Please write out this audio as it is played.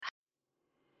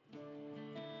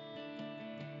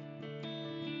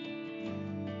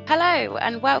Hello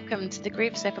and welcome to the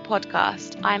Grief Sofa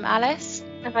podcast. I'm Alice.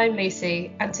 And I'm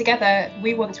Lucy, and together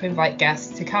we want to invite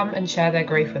guests to come and share their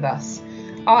grief with us.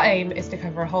 Our aim is to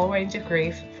cover a whole range of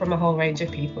grief from a whole range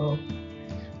of people.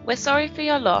 We're sorry for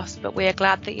your loss, but we are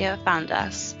glad that you have found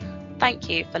us. Thank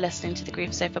you for listening to the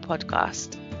Grief Sofa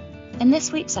podcast. In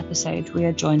this week's episode, we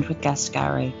are joined with guest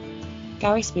Gary.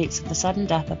 Gary speaks of the sudden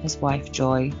death of his wife,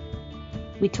 Joy.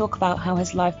 We talk about how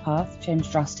his life path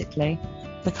changed drastically,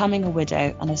 becoming a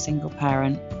widow and a single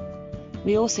parent.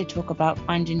 We also talk about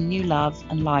finding new love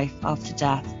and life after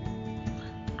death,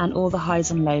 and all the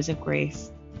highs and lows of grief.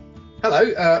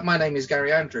 Hello, my name is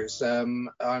Gary Andrews.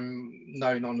 I'm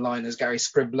known online as Gary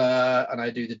Scribbler, and I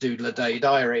do the Doodle a Day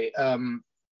Diary. I'm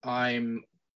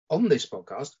on this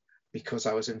podcast because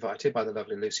I was invited by the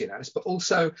lovely Lucy and Alice, but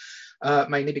also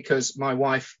mainly because my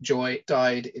wife, Joy,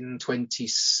 died in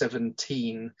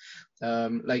 2017,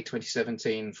 late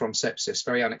 2017, from sepsis,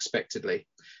 very unexpectedly,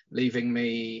 leaving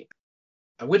me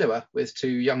a widower with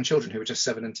two young children who were just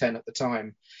 7 and 10 at the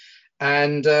time.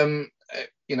 And,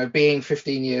 being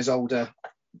 15 years older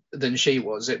than she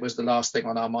was, it was the last thing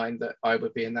on our mind that I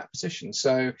would be in that position.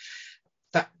 So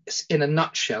that, in a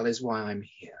nutshell, is why I'm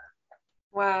here.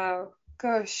 Wow,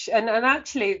 gosh. And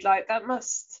actually, like, that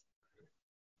must,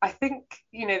 I think,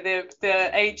 the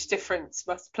age difference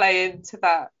must play into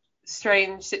that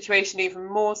strange situation even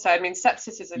more so. I mean,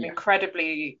 sepsis is an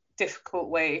incredibly difficult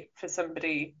way for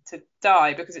somebody to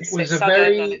die because it's so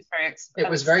sudden and it's very it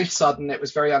was very sudden, it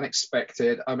was very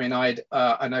unexpected. I mean, I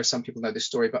know some people know this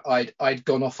story, but I'd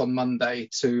gone off on Monday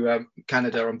to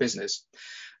Canada on business.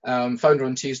 Phoned her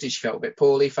on Tuesday, she felt a bit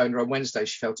poorly. Phoned her on Wednesday,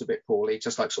 she felt a bit poorly,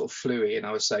 just like sort of fluey, and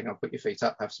I was saying, I'll put your feet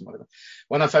up, have some whatever.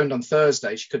 When I phoned on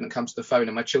Thursday, she couldn't come to the phone,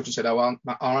 and my children said, our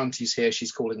auntie's here,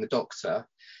 she's calling the doctor.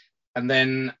 And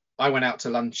then I went out to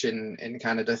lunch in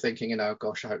Canada thinking,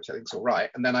 gosh, I hope everything's all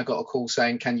right. And then I got a call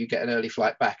saying, can you get an early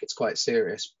flight back? It's quite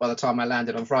serious. By the time I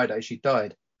landed on Friday, she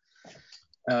died.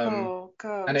 Oh,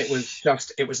 gosh. And it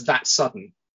was that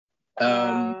sudden.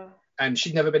 And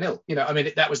she'd never been ill.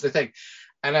 That was the thing.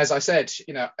 And as I said,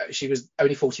 she was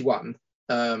only 41.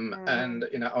 And,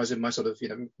 I was in my sort of,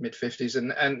 mid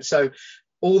 50s. And so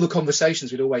all the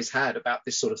conversations we'd always had about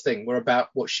this sort of thing were about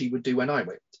what she would do when I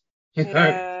went.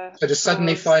 So to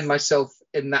suddenly find myself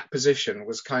in that position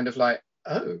was kind of like,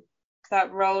 oh.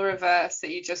 That role reverse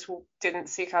that you just didn't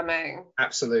see coming.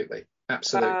 Absolutely. Wow.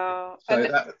 So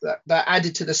that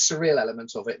added to the surreal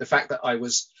element of it. The fact that I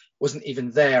wasn't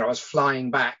even there. I was flying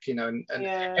back, and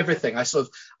everything.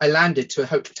 I landed to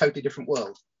a totally different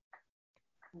world.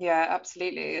 Yeah,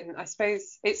 absolutely. And I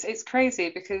suppose it's crazy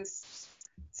because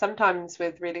sometimes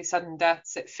with really sudden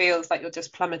deaths, it feels like you're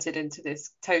just plummeted into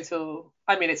this total,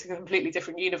 it's a completely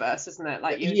different universe, isn't it?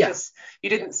 Like you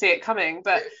didn't see it coming,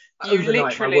 but you overnight,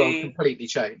 literally, my world completely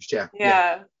changed.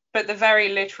 Yeah. But the very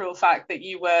literal fact that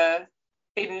you were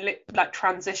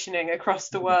transitioning across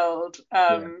the world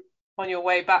on your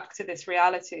way back to this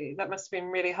reality, that must have been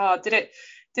really hard. Did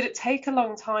it take a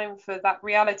long time for that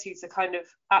reality to kind of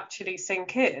actually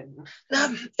sink in?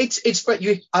 It's but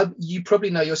you probably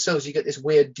know yourselves, you get this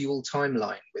weird dual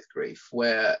timeline with grief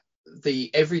where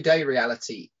the everyday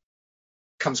reality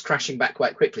comes crashing back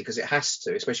quite quickly because it has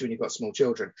to, especially when you've got small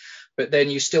children. But then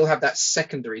you still have that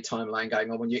secondary timeline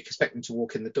going on when you expect them to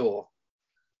walk in the door,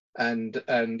 and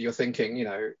you're thinking,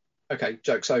 okay,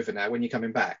 joke's over now, when you're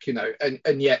coming back,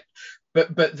 and yet,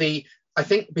 but I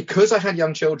think because I had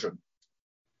young children,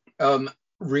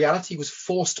 reality was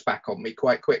forced back on me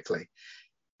quite quickly.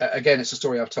 Again, it's a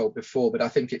story I've told before, but I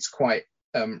think it's quite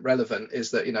relevant,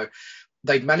 is that,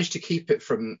 they'd managed to keep it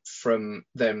from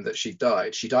them that she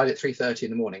died. She died at 3:30 in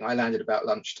the morning. I landed about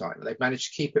lunchtime. They'd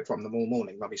managed to keep it from them all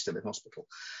morning. Mummy's still in hospital,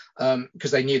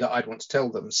 because they knew that I'd want to tell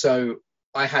them. So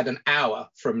I had an hour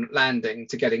from landing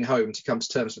to getting home to come to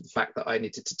terms with the fact that I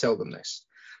needed to tell them this.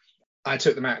 I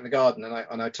took them out in the garden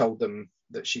and I told them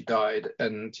that she died,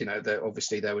 and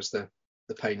obviously there was the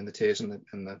pain and the tears and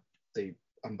the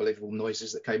unbelievable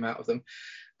noises that came out of them.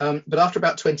 But after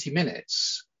about 20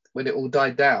 minutes, when it all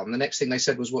died down, the next thing they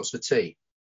said was, "What's for tea?"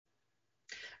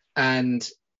 And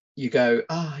you go,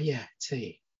 yeah,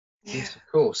 tea. Yes, of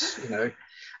course.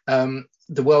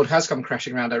 The world has come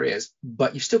crashing around our ears,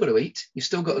 but you've still got to eat, you've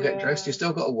still got to get dressed, you've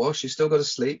still got to wash, you've still got to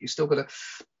sleep, you've still got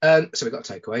to so we got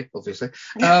a takeaway, obviously.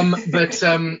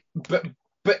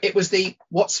 But it was the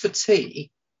what's for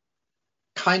tea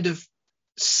kind of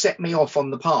set me off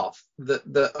on the path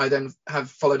that I then have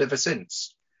followed ever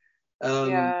since.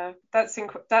 That's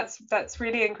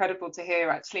really incredible to hear,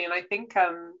 actually. And I think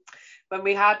when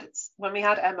we had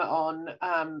Emma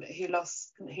on, who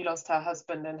lost her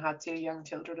husband and had two young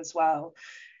children as well,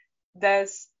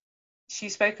 she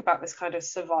spoke about this kind of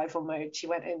survival mode she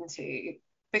went into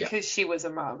because she was a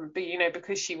mum, but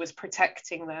because she was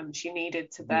protecting them, she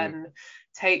needed to then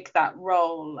take that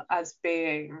role as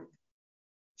being,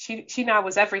 she now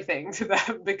was everything to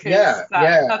them, because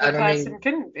that other person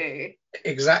couldn't be.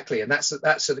 Exactly, and that's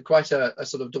quite a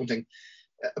sort of daunting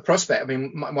prospect. I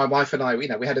mean, my wife and I, we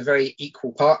had a very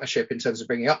equal partnership in terms of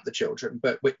bringing up the children,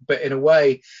 but in a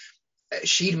way,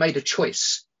 she'd made a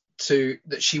choice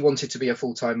that she wanted to be a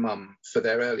full-time mum for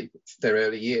their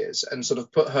early years, and sort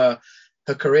of put her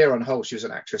career on hold. She was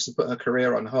an actress, and put her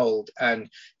career on hold and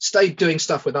stayed doing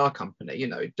stuff with our company,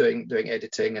 doing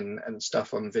editing and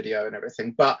stuff on video and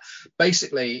everything, but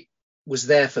basically was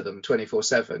there for them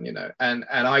 24/7, and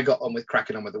I got on with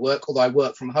cracking on with the work, although I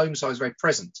worked from home, so I was very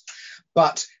present.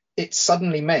 But it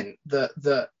suddenly meant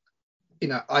that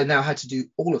I now had to do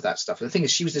all of that stuff. And the thing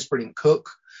is, she was this brilliant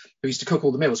cook who used to cook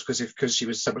all the meals because she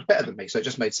was so much better than me, so it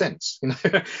just made sense.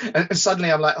 And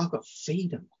suddenly I'm like, I've got to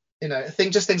feed them,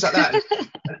 things like that.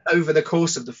 And over the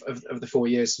course of the 4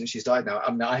 years since she's died now,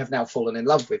 I have now fallen in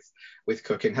love with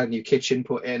cooking, had a new kitchen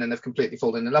put in, and have completely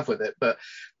fallen in love with it. But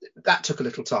that took a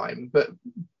little time. But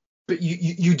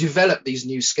you develop these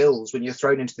new skills when you're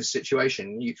thrown into this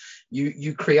situation.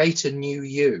 You create a new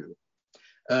you,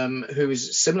 who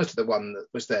is similar to the one that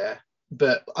was there.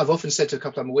 But I've often said to a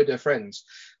couple of my widow friends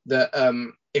that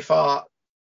if our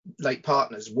late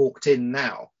partners walked in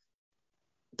now,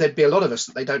 there'd be a lot of us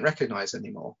that they don't recognise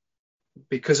anymore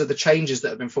because of the changes that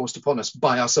have been forced upon us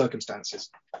by our circumstances.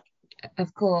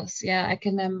 Of course, yeah, I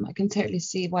can totally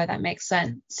see why that makes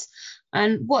sense.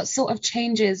 And what sort of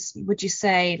changes would you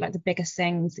say, like the biggest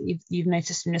things that you've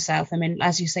noticed in yourself? I mean,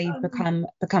 as you say, you've become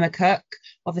a cook.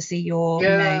 Obviously, you're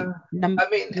I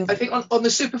think on the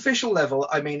superficial level,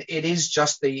 I mean, it is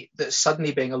just the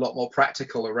suddenly being a lot more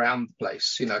practical around the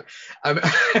place.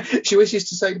 She always used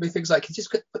to say to me things like, "Can you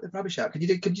just put the rubbish out? Can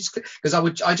you just,"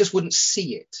 because I just wouldn't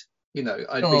see it.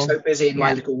 I'd be so busy in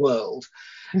my little world,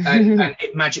 and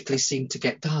it magically seemed to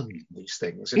get done, these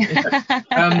things.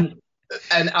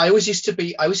 And I always used to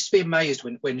be amazed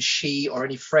when she or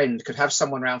any friend could have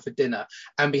someone around for dinner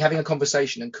and be having a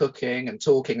conversation and cooking and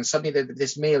talking, and suddenly there's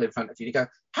this meal in front of you. You go,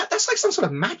 that's like some sort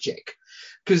of magic,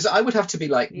 because I would have to be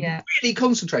really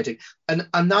concentrating. And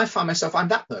now I find myself, I'm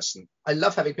that person. I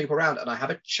love having people around, and I have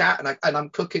a chat, and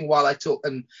I'm cooking while I talk,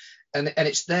 and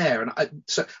it's there. And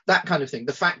so that kind of thing,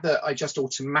 the fact that I just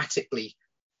automatically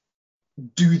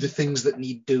do the things that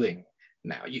need doing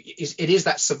now, it is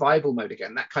that survival mode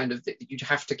again, that kind of you'd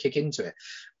have to kick into it.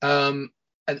 And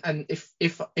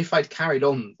if I'd carried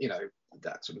on,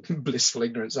 that sort of blissful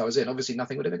ignorance I was in, obviously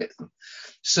nothing would ever get done.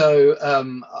 So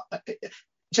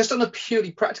just on a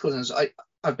purely practical sense,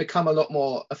 I've become a lot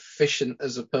more efficient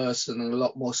as a person and a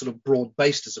lot more sort of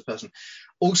broad-based as a person.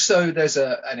 Also, there's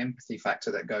an empathy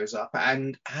factor that goes up,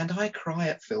 and I cry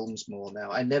at films more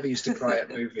now. I never used to cry at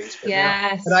movies, but,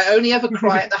 but I only ever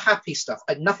cry at the happy stuff.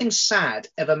 Nothing sad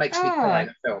ever makes me cry in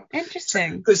a film.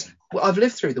 Interesting. Because I've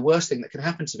lived through the worst thing that can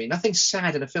happen to me. Nothing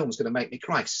sad in a film is going to make me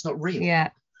cry because it's not real.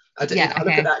 Yeah. I look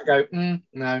at that and go,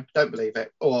 no, don't believe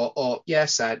it, or yeah,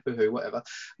 sad, boohoo, whatever.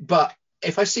 But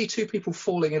if I see two people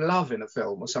falling in love in a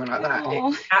film or something like that,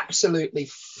 it absolutely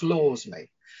floors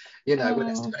me, when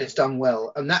it's done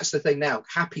well. And that's the thing now.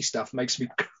 Happy stuff makes me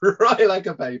cry like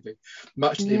a baby,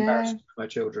 much to the embarrassment of my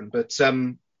children. But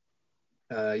so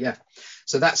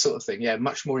that sort of thing,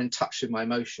 much more in touch with my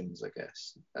emotions, I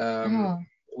guess.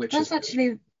 Which that's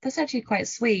actually quite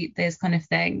sweet, those kind of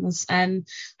things. And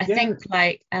I think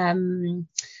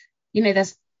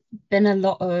there's been a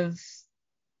lot of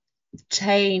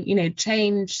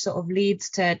change sort of leads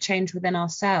to change within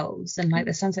ourselves, and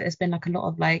there sounds like there's been a lot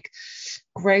of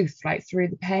growth through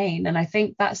the pain. And I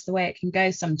think that's the way it can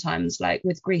go sometimes,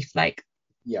 with grief.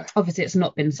 Obviously it's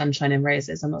not been sunshine and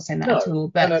roses, I'm not saying that at all,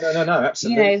 but no,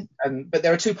 absolutely. But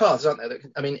there are two paths, aren't there?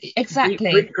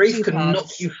 Exactly, grief can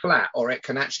knock you flat, or it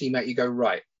can actually make you go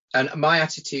right. And my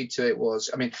attitude to it was,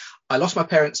 I lost my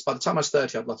parents by the time I was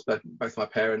 30. I'd lost both my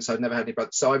parents. I'd never had any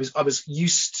brothers, so I was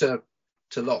used to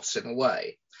loss in a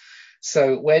way.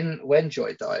 So when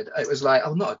Joy died, it was like,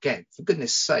 oh, not again, for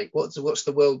goodness sake, what's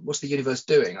the world, what's the universe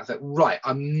doing? I thought, right,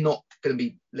 I'm not going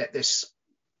to let this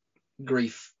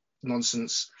grief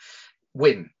nonsense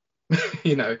win.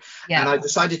 And I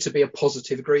decided to be a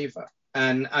positive griever,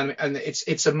 and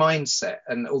it's a mindset.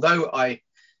 And although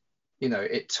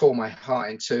it tore my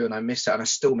heart in two, and I miss her, and I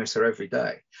still miss her every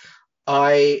day,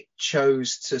 I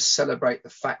chose to celebrate the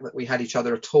fact that we had each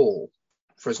other at all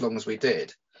for as long as we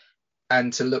did,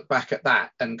 and to look back at that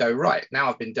and go, right, now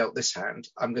I've been dealt this hand,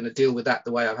 I'm going to deal with that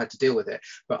the way I've had to deal with it.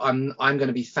 But I'm going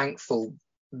to be thankful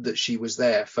that she was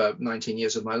there for 19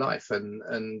 years of my life,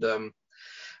 and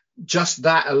just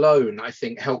that alone, I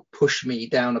think, helped push me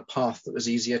down a path that was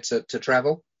easier to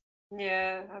travel.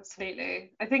 Yeah,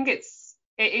 absolutely. I think it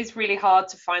is really hard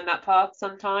to find that path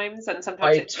sometimes, and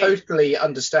sometimes I totally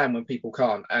understand when people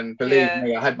can't, and believe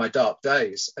me, I had my dark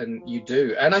days, and you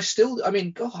do, and I still, I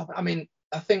mean, God, I mean,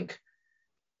 I think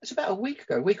it's about a week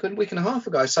and a half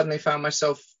ago, I suddenly found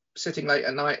myself sitting late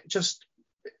at night, just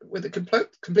with a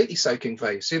completely soaking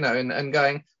face, you know, and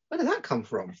going, where did that come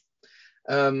from?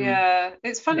 Yeah,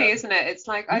 it's funny, Yeah. isn't it? It's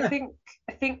like, Yeah.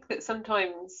 I think that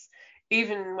sometimes,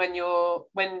 even when you're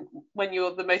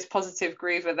the most positive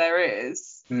griever there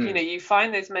is, you know, you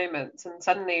find those moments and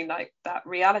suddenly like that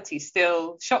reality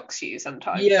still shocks you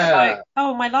sometimes. Yeah. You're like,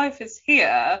 oh, my life is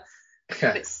here,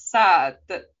 but it's sad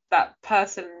that that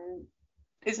person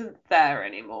isn't there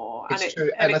anymore, and it's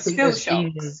true. And I it think still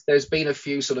shocks. there's been a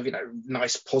few sort of, you know,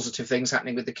 nice positive things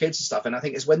happening with the kids and stuff, and I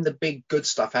think it's when the big good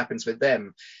stuff happens with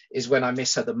them is when I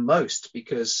miss her the most,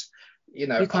 because, you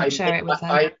know, You can't share it with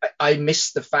her. I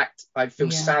miss the fact, I feel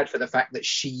sad for the fact that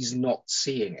she's not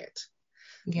seeing it.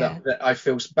 Yeah. That I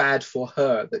feel bad for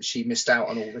her that she missed out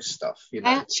on all this stuff, you know.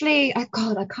 I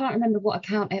can't remember what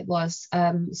account it was.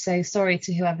 So sorry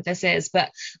to whoever this is, but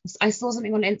I saw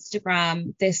something on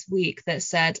Instagram this week that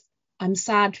said, I'm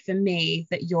sad for me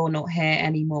that you're not here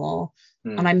anymore.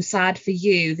 And I'm sad for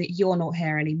you that you're not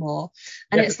here anymore.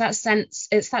 And it's that sense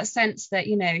that,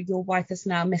 you know, your wife is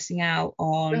now missing out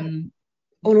on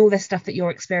all this stuff that you're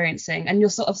experiencing, and you're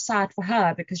sort of sad for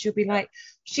her, because you'll be like,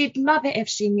 she'd love it if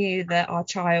she knew that our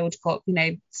child got, you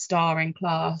know, star in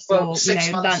class, or, you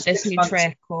know, learnt this new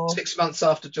trick. Or 6 months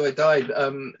after Joy died,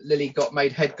 Lily got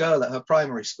made head girl at her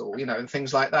primary school, you know, and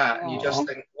things like that. And you just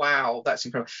think, wow, that's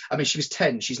incredible. I mean, she was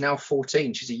 10, she's now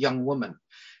 14, she's a young woman,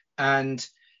 and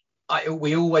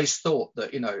we always thought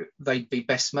that, you know, they'd be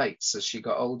best mates as she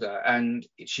got older, and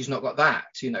she's not got that,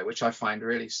 you know, which I find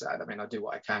really sad. I mean, I do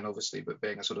what I can, obviously, but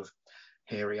being a sort of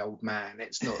hairy old man,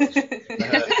 it's not for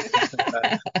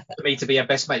me to be a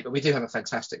best mate. But we do have a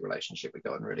fantastic relationship. We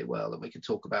go on really well, and we can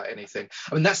talk about anything.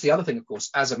 I mean, that's the other thing, of course,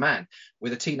 as a man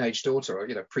with a teenage daughter, or,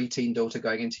 you know, preteen daughter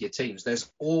going into your teens,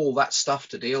 there's all that stuff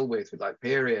to deal with like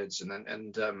periods and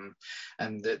the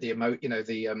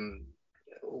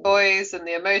boys and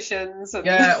the emotions and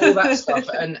all that stuff,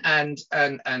 and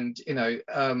you know,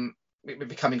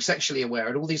 becoming sexually aware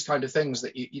and all these kind of things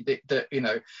that you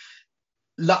know,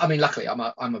 I mean, luckily I'm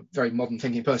a very modern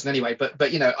thinking person anyway,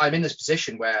 but you know, I'm in this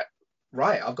position where,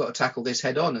 right, I've got to tackle this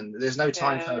head on, and there's no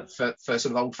time for sort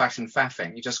of old fashioned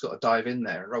faffing. You just got to dive in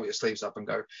there and roll your sleeves up and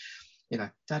go, you know,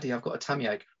 Daddy, I've got a tummy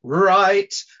ache.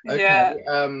 Right. Okay. Yeah.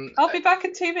 I'll be back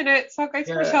in 2 minutes. I'll go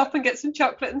to the shop and get some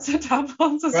chocolate and some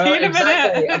tampons. I'll see you in a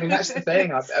minute. I mean, that's the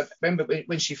thing. I remember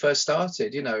when she first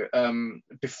started, you know,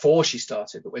 before she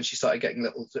started, but when she started getting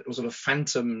little sort of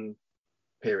phantom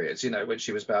periods, you know, when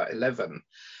she was about 11.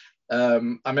 I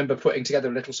remember putting together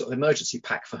a little sort of emergency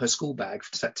pack for her school bag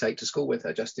to take to school with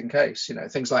her, just in case, you know,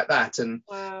 things like that. And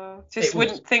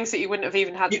things that you wouldn't have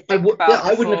even had to think about. Yeah,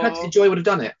 I wouldn't have had to. Joy would have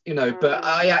done it, you know. But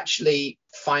I actually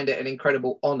find it an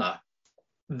incredible honour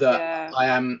that I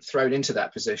am thrown into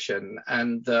that position,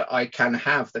 and that I can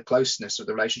have the closeness of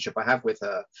the relationship I have with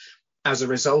her as a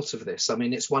result of this. I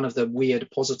mean, it's one of the weird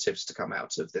positives to come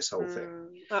out of this whole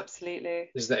thing.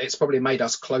 Absolutely. Is that it's probably made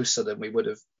us closer than we would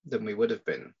have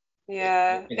been.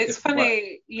 Yeah, it's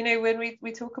funny, you know, when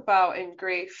we talk about in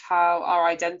grief how our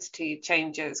identity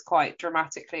changes quite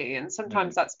dramatically, and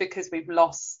sometimes that's because we've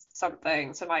lost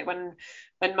something. So like when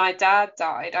my dad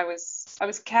died, I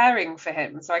was caring for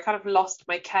him, so I kind of lost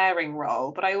my caring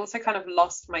role, but I also kind of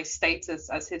lost my status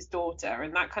as his daughter,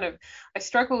 and that kind of, I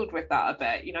struggled with that a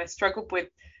bit. You know, I struggled with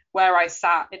where I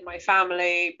sat in my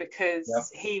family, because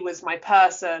he was my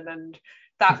person and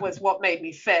that was what made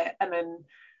me fit, and then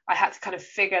I had to kind of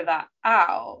figure that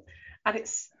out. And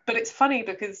it's funny,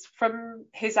 because from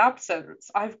his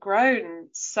absence I've grown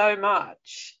so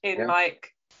much in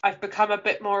like, I've become a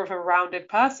bit more of a rounded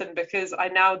person, because I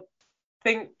now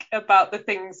think about the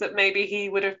things that maybe he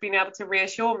would have been able to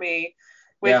reassure me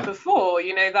with before,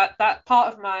 you know, that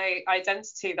part of my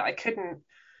identity that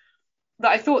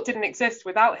I thought didn't exist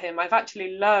without him, I've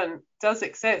actually learned does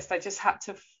exist. I just had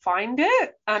to find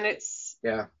it, and it's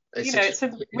a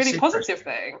really positive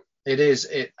thing. It is,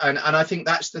 and I think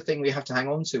that's the thing we have to hang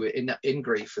on to in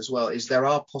grief as well, is there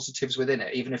are positives within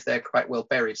it, even if they're quite well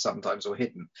buried sometimes or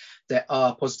hidden. There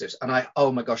are positives, and I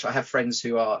have friends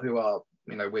who are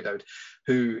you know, widowed,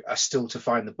 who are still to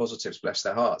find the positives, bless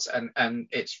their hearts, and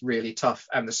it's really tough,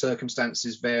 and the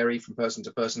circumstances vary from person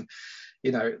to person.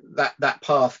 You know, that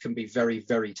path can be very,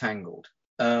 very tangled,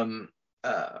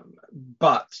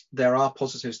 but there are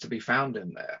positives to be found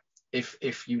in there.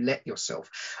 if you let yourself.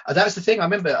 That's the thing. I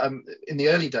remember in the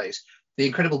early days, the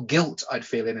incredible guilt I'd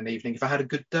feel in an evening if I had a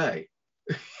good day.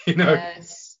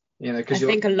 Yes. Because I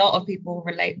think a lot of people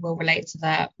will relate to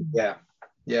that.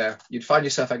 Yeah, you'd find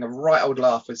yourself having a right old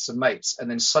laugh with some mates, and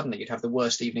then suddenly you'd have the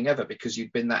worst evening ever because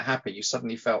you'd been that happy. You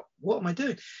suddenly felt, what am I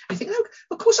doing? And you think, oh,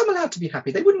 of course I'm allowed to be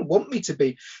happy. They wouldn't want me to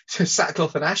be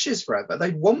sackcloth and ashes forever.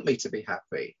 They'd want me to be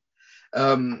happy.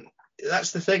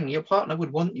 That's the thing. Your partner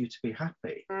would want you to be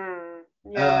happy.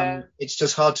 Yeah. It's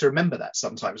just hard to remember that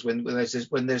sometimes when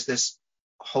there's this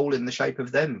hole in the shape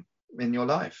of them in your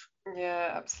life.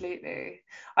 Yeah, absolutely.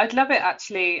 I'd love it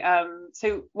actually.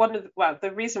 So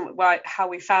the reason how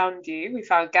we found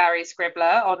Gary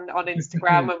Scribbler on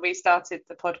Instagram when we started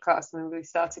the podcast, and we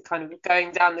started kind of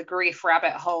going down the grief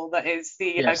rabbit hole that is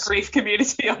the grief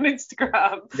community on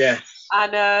Instagram. Yeah.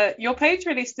 And your page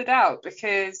really stood out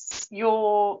because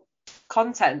your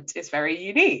content is very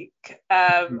unique.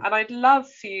 And I'd love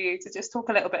for you to just talk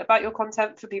a little bit about your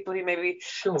content for people who maybe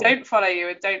don't follow you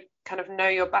and don't kind of know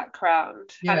your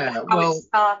background and how it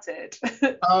started.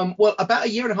 Well, about a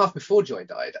year and a half before Joy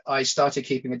died, I started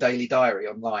keeping a daily diary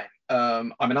online.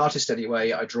 I'm an artist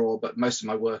anyway. I draw, but most of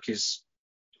my work is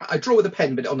I draw with a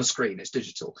pen, but on a screen, it's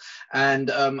digital. And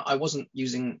I wasn't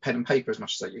using pen and paper as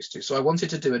much as I used to. So I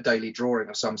wanted to do a daily drawing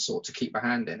of some sort to keep my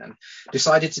hand in, and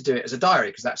decided to do it as a diary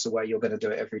because that's the way you're going to do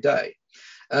it every day.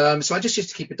 So I just used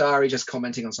to keep a diary, just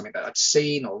commenting on something that I'd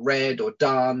seen or read or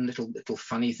done, little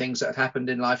funny things that had happened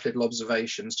in life, little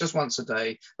observations, just once a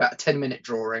day, about a 10-minute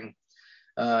drawing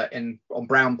on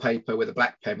brown paper with a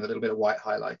black pen with a little bit of white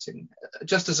highlighting,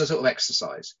 just as a sort of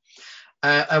exercise.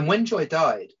 And when Joy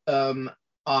died,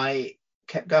 I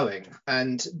kept going,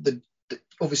 and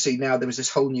obviously now there was this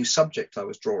whole new subject I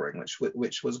was drawing,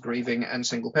 which was grieving and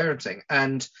single parenting.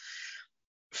 And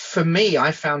for me,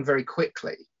 I found very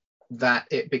quickly that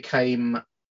it became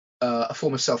a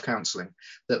form of self-counseling,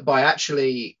 that by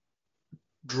actually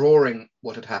drawing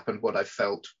what had happened, what I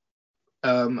felt,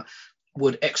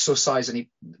 would exorcise any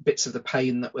bits of the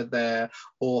pain that were there,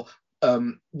 or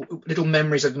little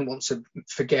memories I didn't want to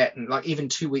forget. And like even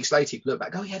 2 weeks later, you could look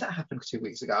back, oh yeah, that happened 2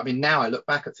 weeks ago. I mean, now I look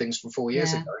back at things from 4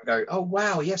 years ago and go, oh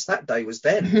wow, yes, that day was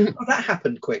then. Oh, that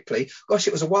happened quickly. Gosh,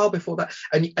 it was a while before that.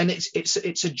 And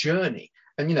it's a journey.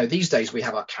 And these days we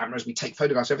have our cameras, we take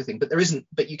photographs of everything,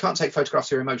 but you can't take photographs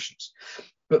of your emotions.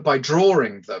 But by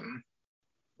drawing them,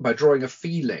 by drawing a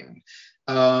feeling,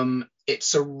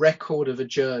 it's a record of a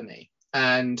journey.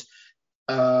 And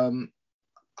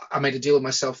I made a deal with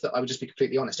myself that I would just be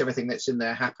completely honest. Everything that's in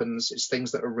there happens. It's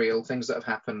things that are real, things that have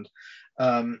happened.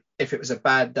 If it was a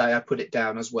bad day, I put it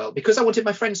down as well, because I wanted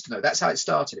my friends to know. That's how it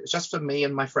started. It was just for me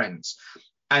and my friends.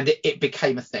 And it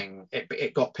became a thing.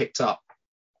 It got picked up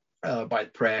by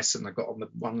the press, and I got on the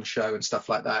One show and stuff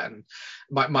like that. And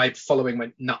my following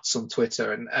went nuts on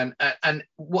Twitter. And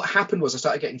what happened was I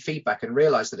started getting feedback and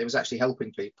realized that it was actually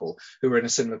helping people who were in a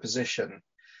similar position,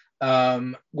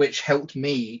 which helped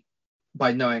me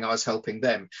by knowing I was helping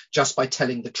them. Just by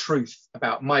telling the truth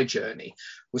about my journey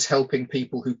was helping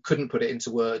people who couldn't put it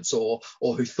into words, or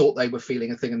who thought they were feeling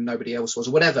a thing and nobody else was,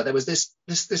 or whatever. There was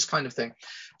this kind of thing.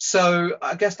 So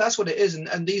I guess that's what it is.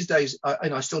 And these days,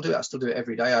 I still do it. I still do it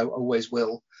every day. I always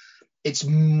will. It's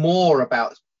more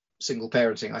about single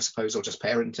parenting, I suppose, or just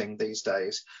parenting these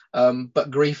days.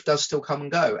 But grief does still come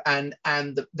and go. And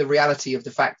the reality of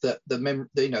the fact that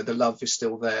the love is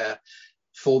still there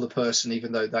for the person,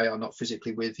 even though they are not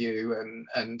physically with you,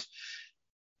 and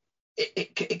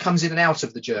it comes in and out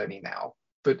of the journey now,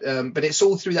 but it's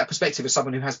all through that perspective of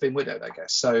someone who has been widowed, I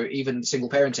guess. So even single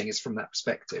parenting is from that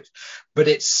perspective, but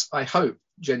it's, I hope,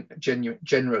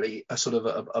 generally a sort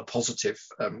of a positive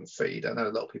feed. I know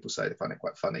a lot of people say they find it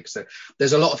quite funny because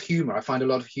there's a lot of humor. I find a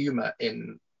lot of humor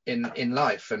in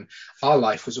life, and our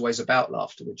life was always about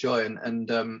laughter with Joy, and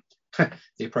the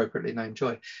appropriately named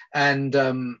Joy,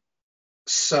 and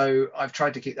so I've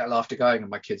tried to keep that laughter going, and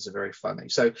my kids are very funny.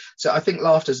 So I think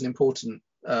laughter is an important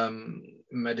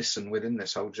medicine within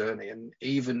this whole journey. And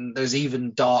there's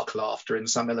even dark laughter in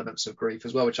some elements of grief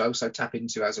as well, which I also tap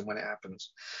into as and when it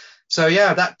happens. So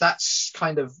yeah, that's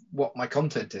kind of what my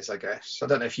content is, I guess. I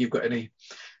don't know if you've got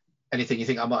anything you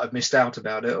think I might have missed out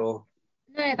about it, or...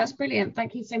 No, that's brilliant.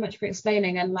 Thank you so much for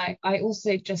explaining. And I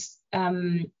also just,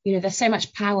 there's so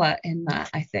much power in that,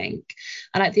 I think.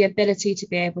 And the ability to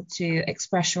be able to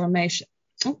express your emotions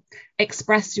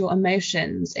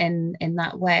in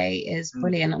that way is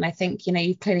brilliant. And I think,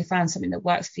 you've clearly found something that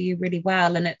works for you really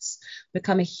well, and it's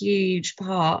become a huge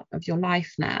part of your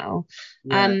life now.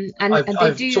 Yeah. I've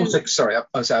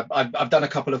done a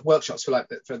couple of workshops for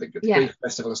the Grief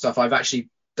Festival and stuff. I've actually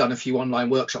done a few online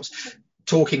workshops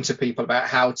talking to people about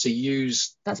how to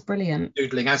use that's brilliant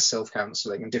doodling as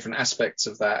self-counselling and different aspects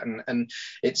of that, and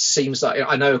it seems like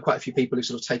I know quite a few people who've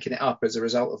sort of taken it up as a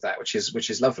result of that, which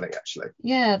is lovely actually.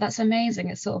 Yeah, that's amazing.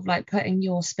 It's sort of like putting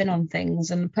your spin on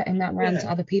things and putting that around to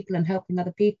other people and helping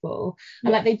other people.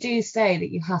 And like they do say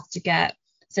that you have to get,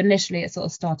 so initially it sort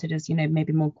of started as, you know,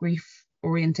 maybe more grief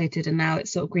orientated, and now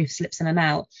it's sort of grief slips in and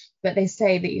out, but they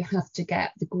say that you have to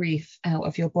get the grief out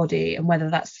of your body, and whether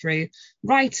that's through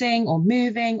writing or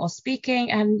moving or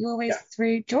speaking, and always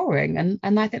through drawing,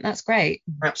 and I think that's great.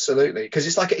 Absolutely, because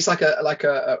it's like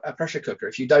a pressure cooker.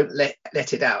 If you don't let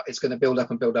it out, it's going to build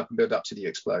up and build up and build up till you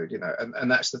explode, you know,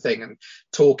 and that's the thing. And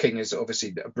talking is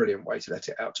obviously a brilliant way to let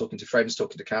it out, talking to friends,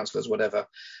 talking to counsellors, whatever,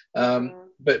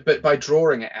 but by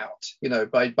drawing it out, you know,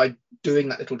 by doing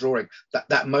that little drawing,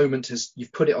 that moment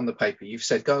you've put it on the paper, you've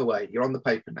said go away, you're on the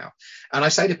paper now. And I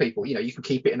say to people, you know, you can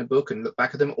keep it in a book and look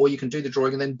back at them, or you can do the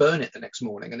drawing and then burn it the next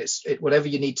morning, and it's whatever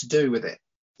you need to do with it,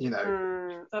 you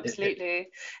know. Absolutely.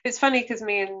 It's funny because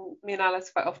me and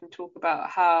Alice quite often talk about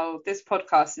how this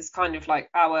podcast is kind of like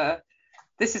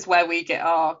this is where we get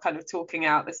our kind of talking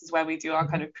out, this is where we do our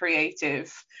kind of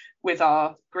creative with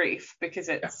our grief, because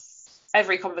it's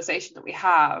every conversation that we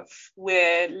have,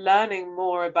 we're learning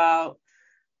more about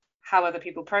how other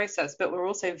people process, but we're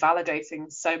also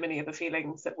validating so many of the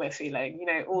feelings that we're feeling. You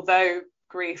know, although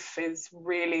grief is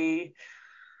really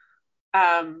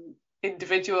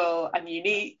individual and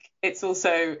unique, it's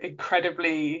also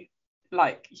incredibly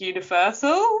like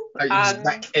universal.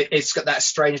 It's got that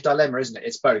strange dilemma, isn't it?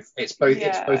 It's both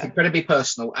incredibly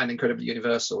personal and incredibly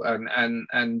universal,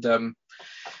 and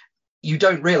you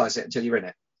don't realize it until you're in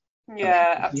it.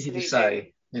 Absolutely. Easy to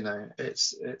say, you know,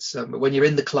 it's when you're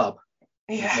in the club.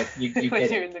 You when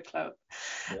you're in the club.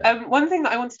 One thing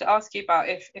that I wanted to ask you about,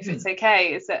 if it's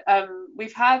okay, is that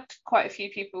we've had quite a few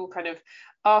people kind of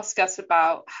ask us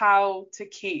about how to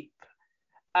keep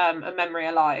a memory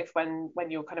alive when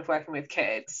you're kind of working with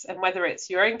kids, and whether it's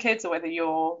your own kids or whether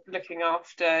you're looking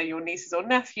after your nieces or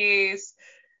nephews.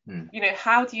 You know,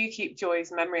 how do you keep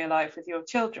Joy's memory alive with your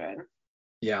children?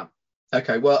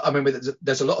 Okay, well, I mean,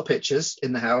 there's a lot of pictures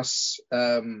in the house.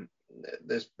 We're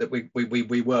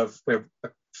a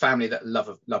family that love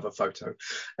a photo,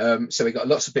 so we got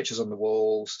lots of pictures on the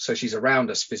walls, so she's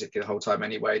around us physically the whole time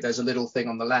anyway. There's a little thing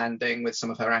on the landing with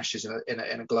some of her ashes in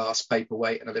a glass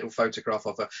paperweight, and a little photograph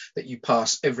of her that you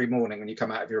pass every morning when you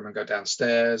come out of your room and go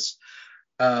downstairs.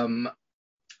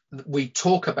 We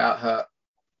talk about her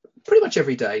pretty much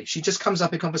every day. She just comes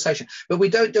up in conversation, but we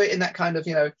don't do it in that kind of,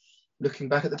 you know, looking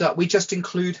back at the dark. We just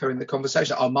include her in the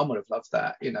conversation. Oh, mum would have loved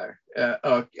that, you know.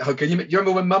 Do you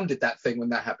remember when mum did that thing when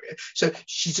that happened? So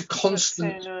she's a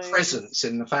constant presence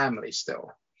in the family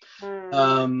still.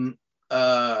 Do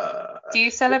you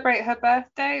celebrate her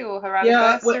birthday or her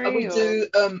anniversary? We do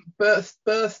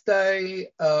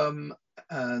birthday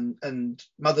and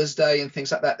Mother's Day and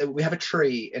things like that. We have a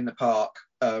tree in the park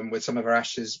with some of her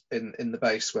ashes in the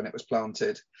base when it was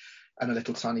planted, and a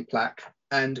little tiny plaque,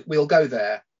 and we'll go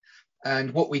there.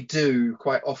 And what we do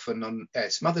quite often on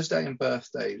it's Mother's Day and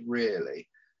birthday, really,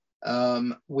 I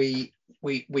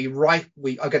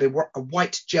get a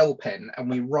white gel pen, and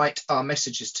we write our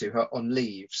messages to her on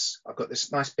leaves. I've got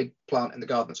this nice big plant in the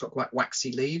garden that's got quite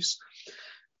waxy leaves,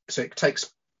 so it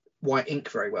takes white ink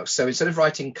very well. So instead of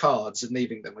writing cards and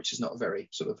leaving them, which is not a very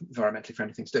sort of environmentally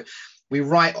friendly thing to do, we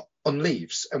write on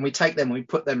leaves, and we take them and we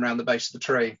put them around the base of the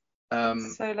tree.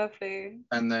 So lovely.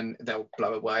 And then they'll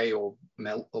blow away or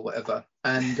melt or whatever.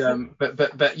 And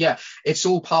but yeah, it's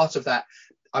all part of that.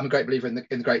 I'm a great believer in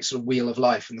the great sort of wheel of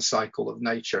life and the cycle of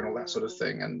nature and all that sort of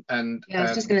thing. And I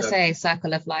was just going to say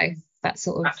circle of life. That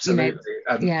sort of, absolutely.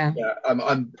 You know,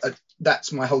 I'm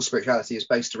that's my whole spirituality is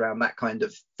based around that kind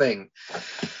of thing.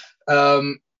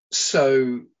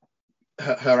 So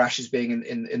her ashes being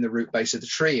in the root base of the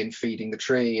tree and feeding the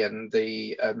tree, and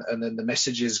then the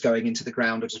messages going into the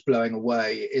ground or just blowing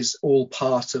away is all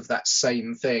part of that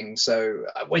same thing. So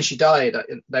when she died,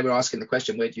 they were asking the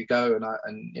question, where do you go? And I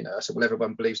said, well,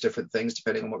 everyone believes different things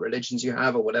depending on what religions you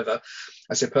have or whatever.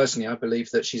 I said, personally, I believe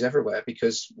that she's everywhere,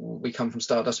 because we come from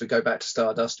stardust, we go back to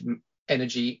stardust.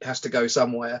 Energy has to go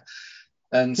somewhere,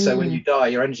 and so when you die,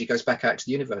 your energy goes back out to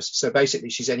the universe. So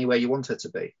basically, she's anywhere you want her to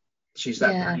be. She's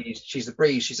that breeze, she's the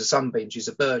breeze, she's a sunbeam, she's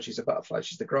a bird, she's a butterfly,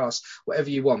 she's the grass, whatever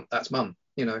you want, that's mum,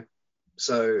 you know.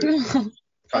 So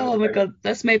oh my god,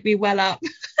 that's made me well up.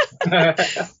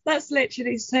 That's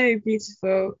literally so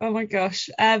beautiful. Oh my gosh.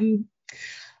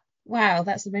 Wow,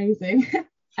 that's amazing.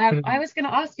 I was going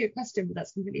to ask you a question, but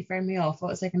that's completely thrown me off.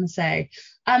 What was I going to say?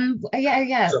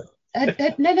 Sure.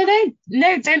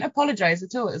 No, don't apologise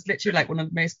at all. It's literally like one of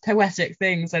the most poetic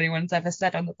things anyone's ever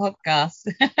said on the podcast.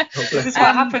 This is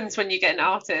what happens when you get an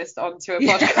artist onto a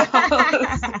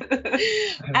podcast.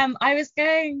 I was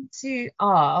going to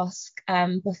ask,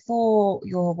 before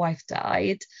your wife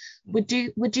died, would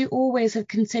you always have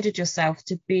considered yourself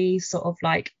to be sort of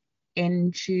like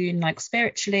in tune, like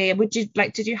spiritually?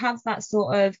 Did you have that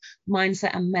sort of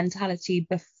mindset and mentality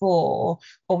before,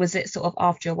 or was it sort of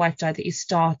after your wife died that you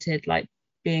started like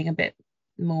being a bit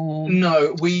more?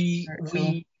 No, we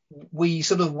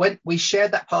sort of we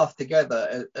shared that path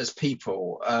together as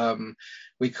people.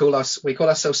 We call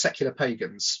ourselves secular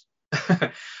pagans.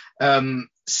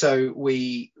 So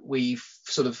we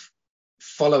sort of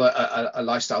follow a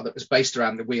lifestyle that was based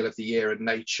around the wheel of the year and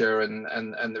nature and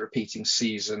the repeating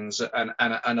seasons and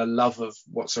a love of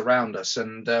what's around us,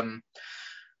 and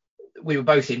we were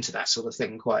both into that sort of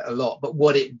thing quite a lot. But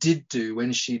what it did do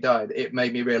when she died, it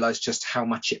made me realize just how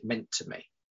much it meant to me.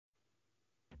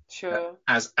 Sure.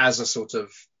 As a sort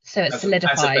of, so it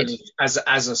solidified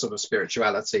as a sort of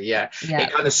spirituality. It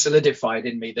kind of solidified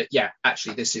in me that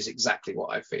actually this is exactly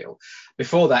what I feel.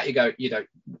 Before that,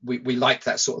 we liked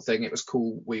that sort of thing. It was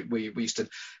cool. We used to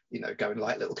go and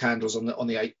light little candles on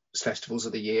the 8 festivals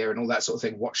of the year and all that sort of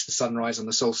thing, watch the sunrise on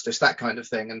the solstice, that kind of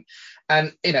thing,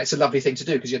 and it's a lovely thing to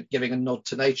do because you're giving a nod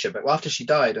to nature. But after she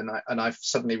died and I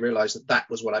suddenly realized that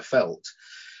was what I felt,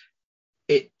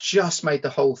 it just made the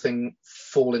whole thing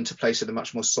fall into place in a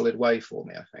much more solid way for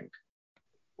me, I think.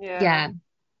 Yeah.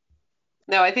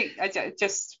 No, I think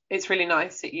it's really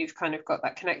nice that you've kind of got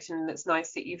that connection, and it's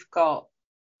nice that you've got.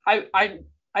 I'm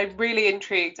really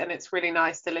intrigued, and it's really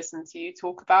nice to listen to you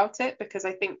talk about it, because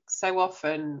I think so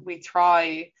often we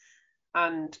try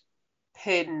and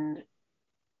pin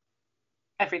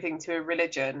everything to a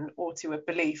religion or to a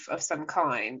belief of some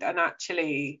kind, and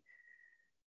actually,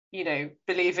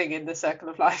 believing in the circle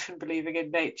of life and believing in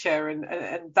nature,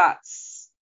 and that's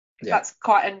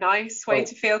quite a nice way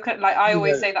to feel. Like I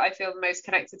always say that I feel the most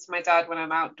connected to my dad when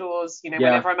I'm outdoors.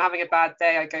 Whenever I'm having a bad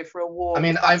day, I go for a walk. I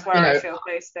mean, that's where I feel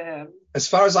close to him. As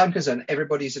far as I'm concerned,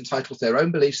 everybody's entitled to their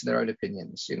own beliefs and their own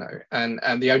opinions,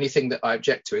 and the only thing that I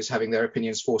object to is having their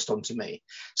opinions forced onto me.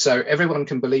 So everyone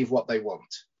can believe what they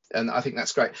want, and I think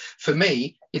that's great. For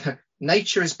me,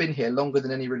 nature has been here longer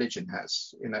than any religion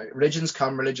has. Religions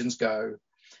come, religions go.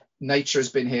 Nature has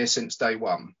been here since day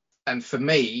one. And for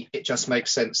me, it just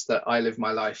makes sense that I live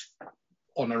my life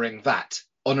honouring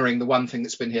the one thing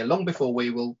that's been here long before we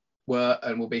were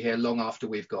and will be here long after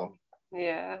we've gone.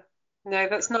 Yeah. No,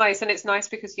 that's nice. And it's nice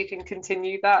because you can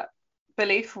continue that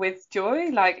belief with Joy.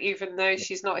 Like, even though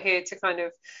she's not here to kind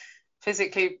of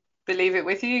physically believe it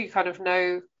with you, you kind of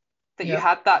know that you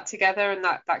had that together, and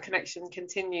that connection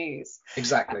continues.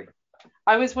 Exactly.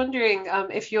 I was wondering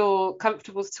if you're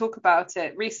comfortable to talk about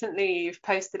it. Recently, you've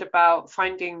posted about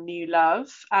finding new love,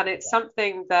 and it's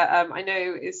something that I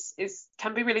know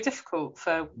can be really difficult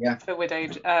for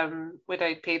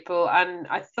widowed people. And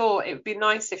I thought it would be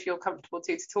nice if you're comfortable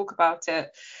to talk about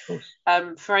it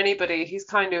for anybody who's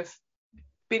kind of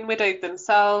been widowed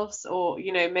themselves, or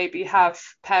maybe have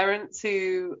parents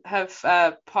who have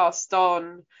passed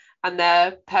on, and their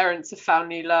parents have found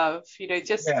new love,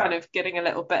 kind of getting a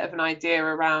little bit of an idea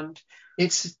around.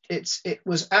 It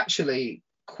was actually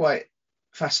quite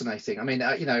fascinating. I mean,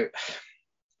 I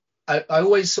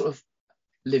always sort of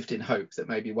lived in hope that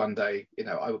maybe one day,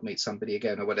 I would meet somebody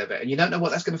again or whatever, and you don't know what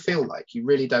that's going to feel like. You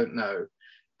really don't know.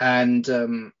 And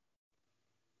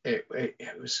it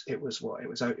was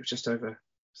just over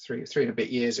three and a bit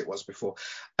years it was before.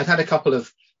 I'd had a couple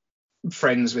of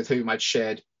friends with whom I'd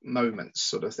shared moments,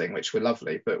 sort of thing, which were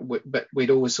lovely, but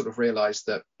we'd always sort of realized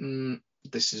that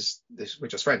this we're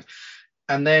just friends.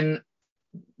 And then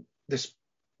this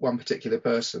one particular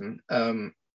person,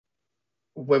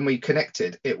 when we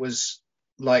connected, it was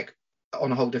like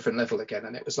on a whole different level again,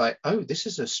 and it was like, oh, this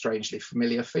is a strangely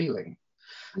familiar feeling.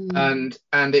 And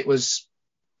it was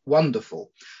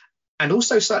wonderful, and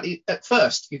also slightly, at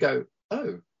first you go,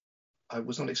 oh, I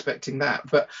was not expecting that,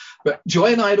 but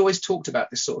Joy and I had always talked about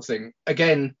this sort of thing,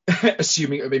 again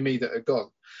assuming it would be me that had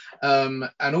gone,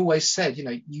 and always said,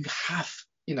 you have,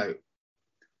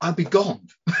 I'll be gone.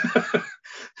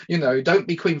 Don't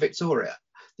be Queen Victoria,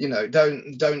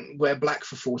 don't wear black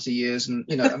for 40 years, and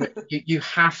I mean, you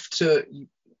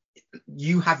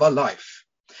have a life.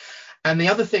 And the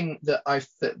other thing that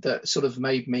that sort of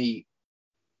made me,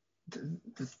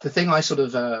 the thing I sort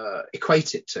of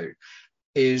equate it to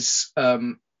is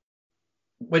when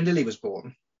Lily was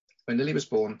born,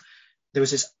 there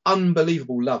was this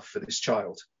unbelievable love for this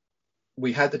child.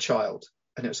 We had the child,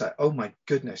 and it was like, oh my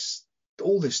goodness,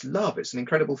 all this love, it's an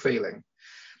incredible feeling.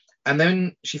 And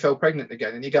then she fell pregnant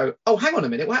again, and you go, oh, hang on a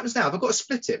minute, what happens now? I've got to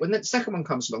split it. When the second one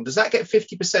comes along, does that get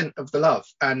 50% of the love?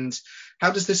 And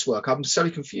how does this work? I'm so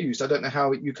confused. I don't know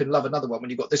how you can love another one when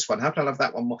you've got this one. How can I love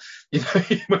that one more? You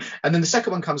know. And then the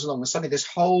second one comes along, and suddenly this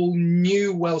whole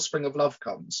new wellspring of love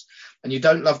comes, and you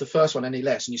don't love the first one any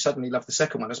less, and you suddenly love the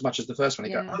second one as much as the first one.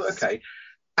 You go, oh, okay.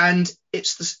 And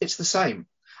it's the same.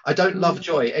 I don't love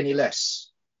Joy any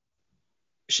less.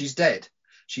 She's dead.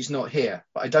 She's not here,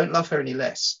 but I don't love her any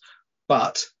less.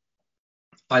 But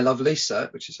I love Lisa,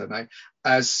 which is her name,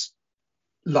 as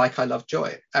like I love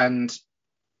Joy. And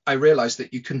I realized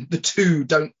that the two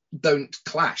don't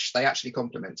clash. They actually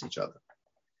complement each other.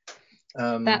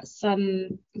 That's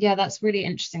really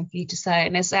interesting for you to say.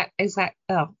 And it's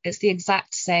the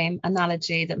exact same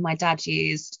analogy that my dad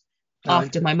used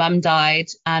after my mum died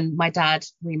and my dad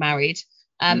remarried.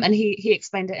 And he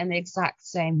explained it in the exact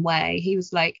same way. He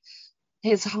was like,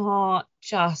 his heart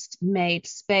just made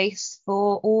space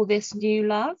for all this new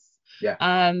love. Yeah.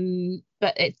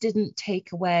 But it didn't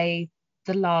take away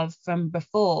the love from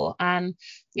before. And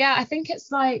yeah, I think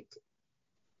it's like,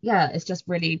 it's just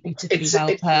really beautifully well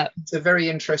put. It's a very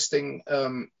interesting,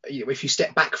 if you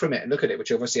step back from it and look at it,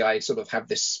 which obviously I sort of have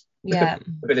this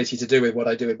ability to do with what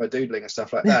I do with my doodling and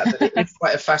stuff like that. It's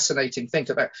quite a fascinating thing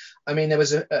to about. I mean, there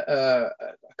was a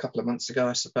couple of months ago,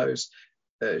 I suppose,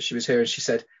 she was here and she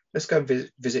said, let's go and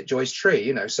visit Joy's tree,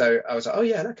 you know. So I was like, oh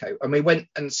yeah, okay. And we went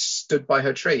and stood by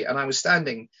her tree, and I was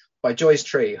standing by Joy's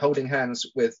tree holding hands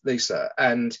with Lisa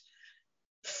and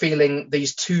feeling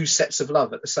these two sets of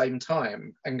love at the same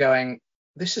time and going,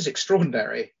 this is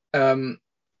extraordinary, and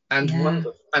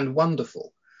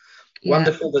wonderful.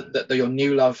 Wonderful that your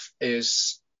new love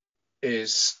is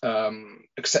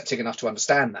accepting enough to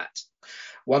understand that.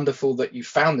 Wonderful that you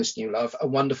found this new love,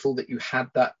 and wonderful that you had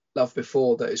that love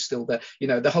before that is still there. You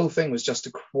know, the whole thing was just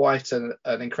quite an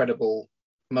incredible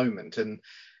moment. And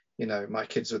you know, my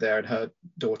kids were there, and her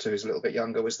daughter, who's a little bit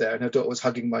younger, was there, and her daughter was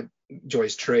hugging my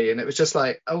Joy's tree, and it was just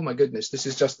like, oh my goodness, this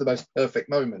is just the most perfect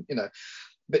moment, you know.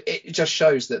 But it just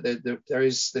shows that there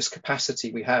is this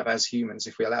capacity we have as humans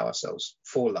if we allow ourselves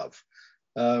for love.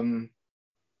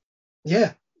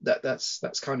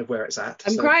 That's kind of where it's at.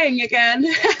 I'm crying again.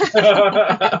 This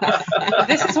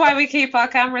is why we keep our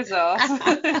cameras off.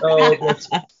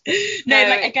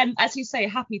 Like again, as you say,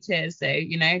 happy tears though,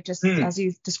 you know, just as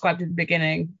you described in the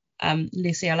beginning.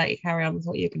 Lucy, I'll let you carry on with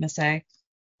what you're going to say.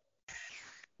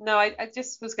 No, I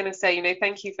just was going to say, you know,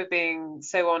 thank you for being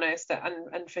so honest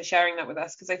and for sharing that with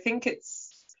us, because I think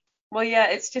it's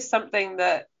just something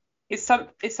that is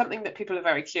something that people are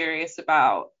very curious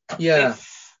about. Yeah.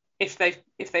 If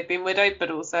they've been widowed,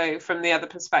 but also from the other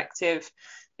perspective,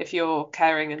 if you're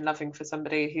caring and loving for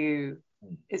somebody who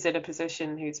is in a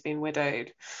position who's been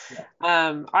widowed.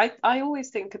 I always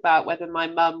think about whether my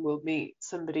mum will meet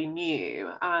somebody new,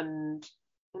 and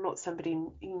not somebody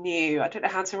new, I don't know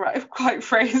how to quite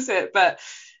phrase it, but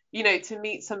you know, to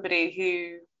meet somebody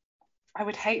who I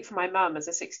would hate for my mum as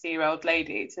a 60-year-old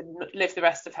lady to live the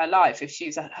rest of her life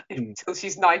until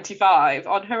she's 95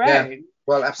 on her own.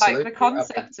 Well, absolutely. Like the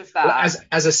concept of that. Well,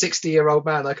 as a 60-year-old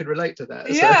man, I could relate to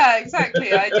that. Yeah,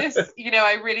 exactly. I just, you know,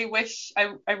 I really wish,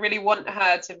 I really want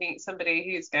her to meet somebody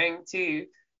who's going to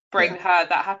bring her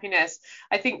that happiness.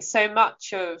 I think so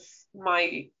much of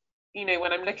my, you know,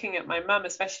 when I'm looking at my mum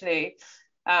especially,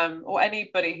 or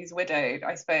anybody who's widowed,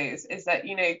 I suppose, is that,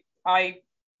 you know,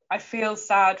 I feel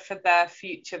sad for their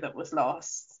future that was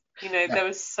lost. You know, there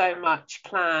was so much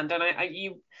planned, and I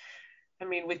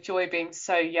mean, with Joy being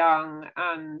so young,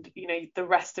 and you know, the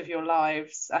rest of your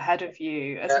lives ahead of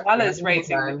you, as well as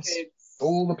raising the kids.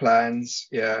 All the plans,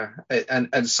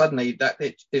 and suddenly that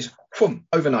it is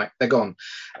overnight they're gone,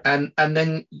 and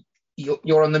then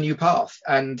you're on the new path,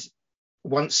 and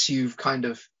once you've kind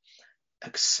of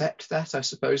accept that, I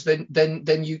suppose, then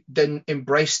you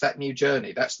embrace that new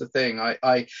journey. That's the thing.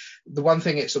 The one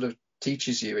thing it sort of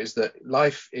teaches you is that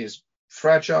life is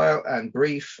fragile and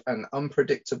brief and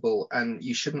unpredictable, and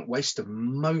you shouldn't waste a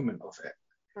moment of it.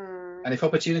 And if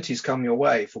opportunities come your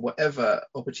way, for whatever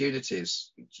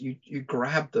opportunities, you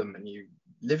grab them and you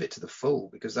live it to the full,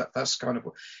 because that's kind of,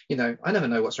 you know, I never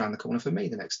know what's around the corner for me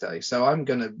the next day, so I'm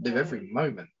going to live every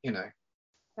moment, you know.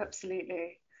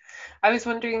 Absolutely. I was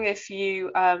wondering if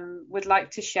you would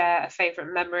like to share a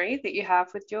favourite memory that you have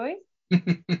with Joy.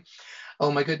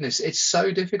 Oh my goodness, it's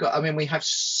so difficult. I mean, we have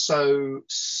so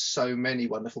many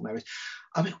wonderful memories.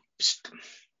 I mean,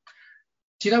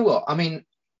 do you know what? I mean,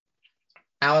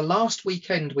 our last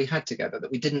weekend we had together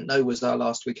that we didn't know was our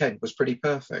last weekend was pretty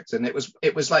perfect. And it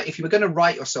was like, if you were going to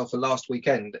write yourself a last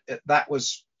weekend, that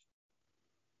was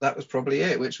that was probably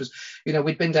it, which was,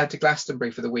 we'd been down to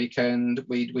Glastonbury for the weekend.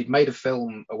 We'd made a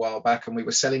film a while back, and we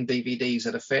were selling DVDs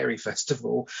at a fairy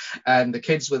festival, and the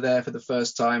kids were there for the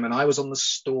first time, and I was on the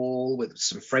stall with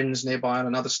some friends nearby on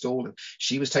another stall, and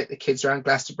she was take the kids around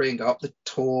Glastonbury and go up the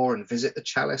Tor and visit the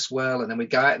Chalice Well, and then we'd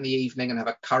go out in the evening and have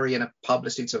a curry in a pub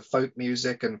listening to folk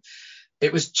music, and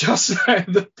it was just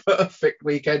the perfect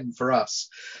weekend for us.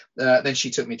 Then she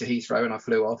took me to Heathrow and I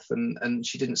flew off, and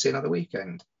she didn't see another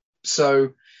weekend.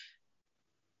 So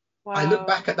wow. I look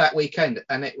back at that weekend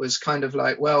and it was kind of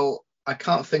like, well, I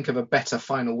can't think of a better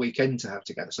final weekend to have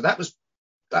together. So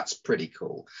that's pretty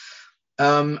cool.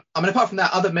 Apart from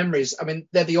that, other memories,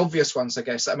 they're the obvious ones, I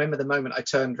guess. I remember the moment I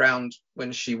turned round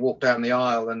when she walked down the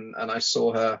aisle and I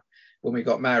saw her when we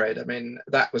got married.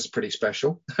 That was pretty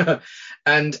special.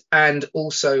 and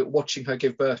also watching her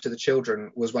give birth to the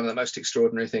children was one of the most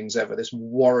extraordinary things ever. This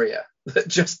warrior that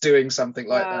just doing something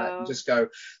like that, and just go,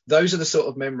 those are the sort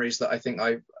of memories that I think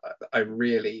I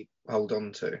really hold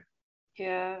on to.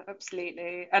 Yeah,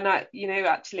 absolutely. And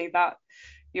actually that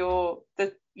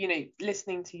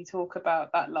listening to you talk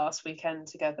about that last weekend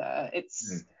together,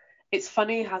 it's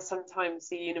funny how sometimes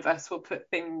the universe will put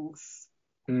things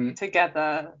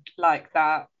together like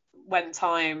that when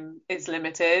time is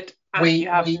limited and you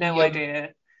have no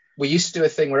idea. We used to do a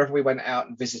thing wherever we went out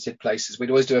and visited places, we'd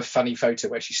always do a funny photo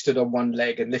where she stood on one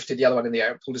leg and lifted the other one in the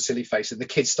air and pulled a silly face, and the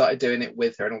kids started doing it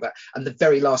with her and all that. And the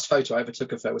very last photo I ever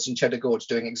took of her was in Cheddar Gorge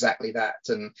doing exactly that.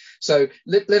 And so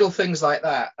little things like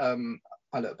that,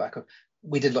 I look back on.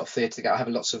 We did a lot of theatre together. I have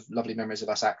lots of lovely memories of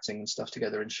us acting and stuff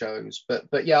together in shows.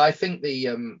 But yeah, I think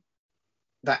the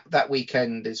that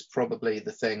weekend is probably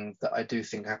the thing that I do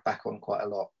think I have back on quite a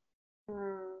lot.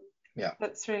 Yeah,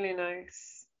 that's really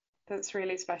nice. That's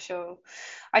really special.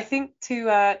 I think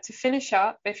to finish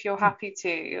up, if you're happy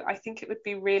to, I think it would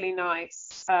be really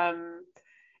nice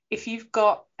if you've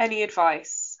got any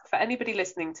advice for anybody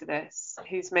listening to this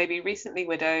who's maybe recently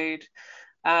widowed,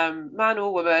 man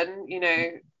or woman,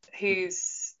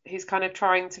 who's kind of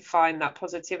trying to find that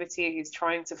positivity, who's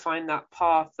trying to find that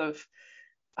path of,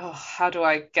 how do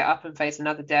I get up and face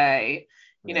another day?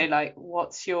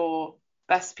 What's your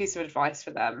best piece of advice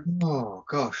for them? Oh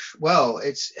gosh, well,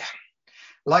 it's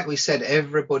like we said,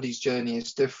 everybody's journey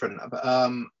is different.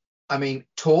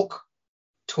 Talk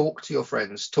to your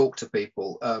friends, talk to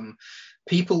people.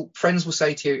 Friends will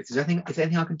say to you, if there's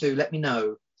anything I can do, let me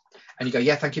know. And you go,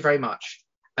 yeah, thank you very much.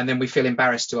 And then we feel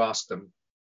embarrassed to ask them,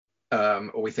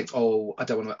 or we think, I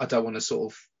don't want to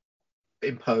sort of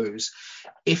impose.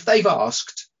 If they've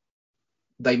asked,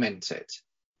 they meant it,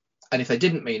 and if they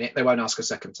didn't mean it, they won't ask a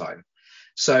second time.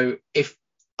 So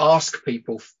ask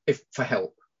people for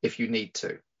help if you need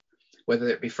to, whether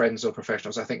it be friends or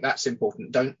professionals. I think that's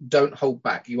important. Don't hold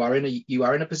back. You are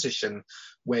in a position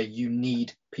where you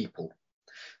need people,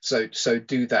 so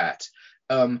do that.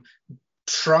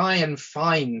 Try and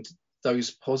find those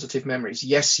positive memories.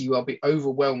 Yes, you will be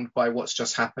overwhelmed by what's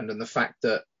just happened and the fact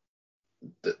that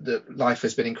life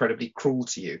has been incredibly cruel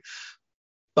to you,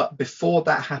 but before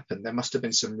that happened there must have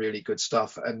been some really good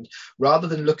stuff. And rather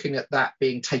than looking at that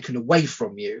being taken away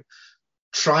from you,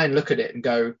 try and look at it and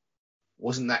go,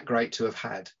 wasn't that great to have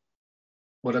had?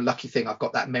 What a lucky thing I've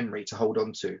got that memory to hold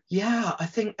on to. Yeah, I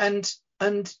think, and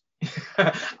and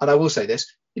I will say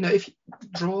this, if you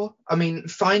draw,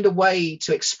 find a way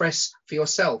to express for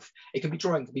yourself. It can be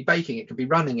drawing, it can be baking, it can be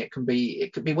running, it can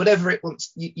be whatever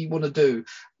you want to do.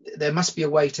 There must be a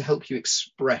way to help you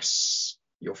express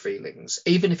your feelings,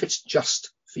 even if it's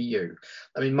just for you.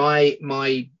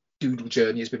 My doodle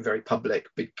journey has been very public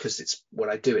because it's what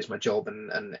I do, it's my job,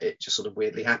 and it just sort of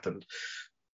weirdly happened.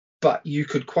 But you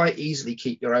could quite easily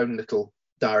keep your own little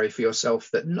diary for yourself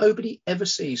that nobody ever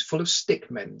sees, full of stick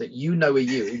men that are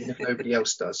you, even if nobody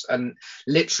else does, and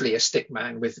literally a stick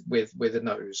man with a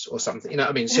nose or something,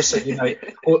 it's just so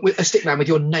or with a stick man with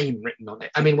your name written on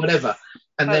it, whatever.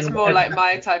 And that's then more like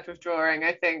my type of drawing,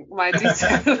 I think. My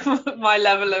detail, my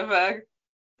level of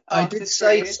I did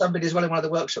say to somebody as well in one of the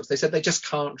workshops, they said they just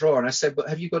can't draw, and I said, but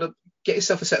have you got to get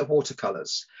yourself a set of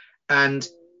watercolors and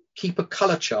keep a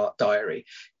color chart diary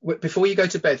before you go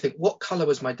to bed? Think, what color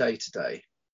was my day today?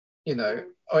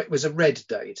 It was a red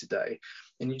day today,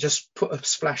 and you just put a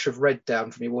splash of red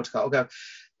down from your watercolor. I'll go,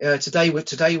 today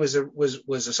was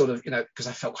a sort of, because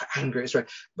I felt quite angry, it's red,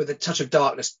 with a touch of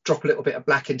darkness, drop a little bit of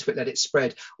black into it, let it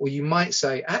spread. Or you might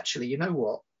say, actually, you know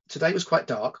what, today was quite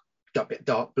dark, a bit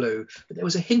dark blue, but there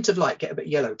was a hint of light, get a bit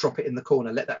yellow, drop it in the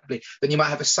corner, let that bleed. Then you might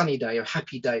have a sunny day, a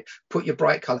happy day, put your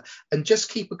bright color, and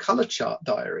just keep a color chart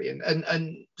diary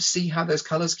and see how those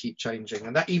colors keep changing.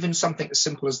 And that, even something as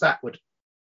simple as that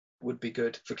would be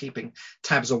good for keeping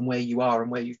tabs on where you are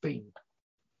and where you've been.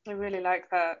 I really like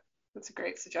that. That's a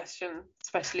great suggestion,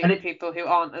 especially And for people who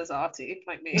aren't as arty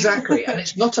like me. Exactly. And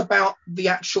it's not about the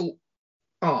actual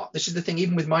art. This is the thing,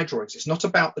 even with my drawings, it's not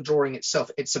about the drawing itself.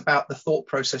 It's about the thought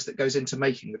process that goes into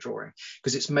making the drawing,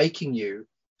 because it's making you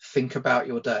think about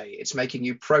your day. It's making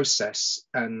you process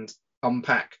and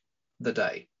unpack the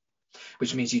day,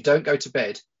 which means you don't go to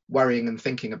bed worrying and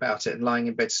thinking about it and lying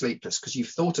in bed sleepless, because you've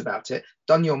thought about it,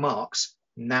 done your marks.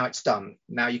 Now it's done.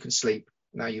 Now you can sleep.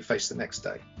 Now you face the next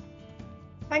day.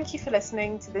 Thank you for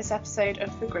listening to this episode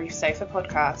of the Grief Sofa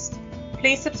podcast.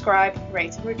 Please subscribe,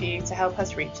 rate and review to help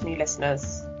us reach new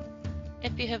listeners.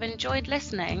 If you have enjoyed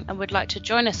listening and would like to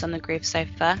join us on the Grief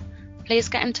Sofa, please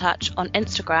get in touch on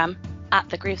Instagram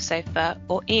 @thegriefsofa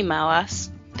or email us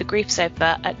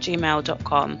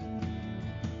thegriefsofa@gmail.com.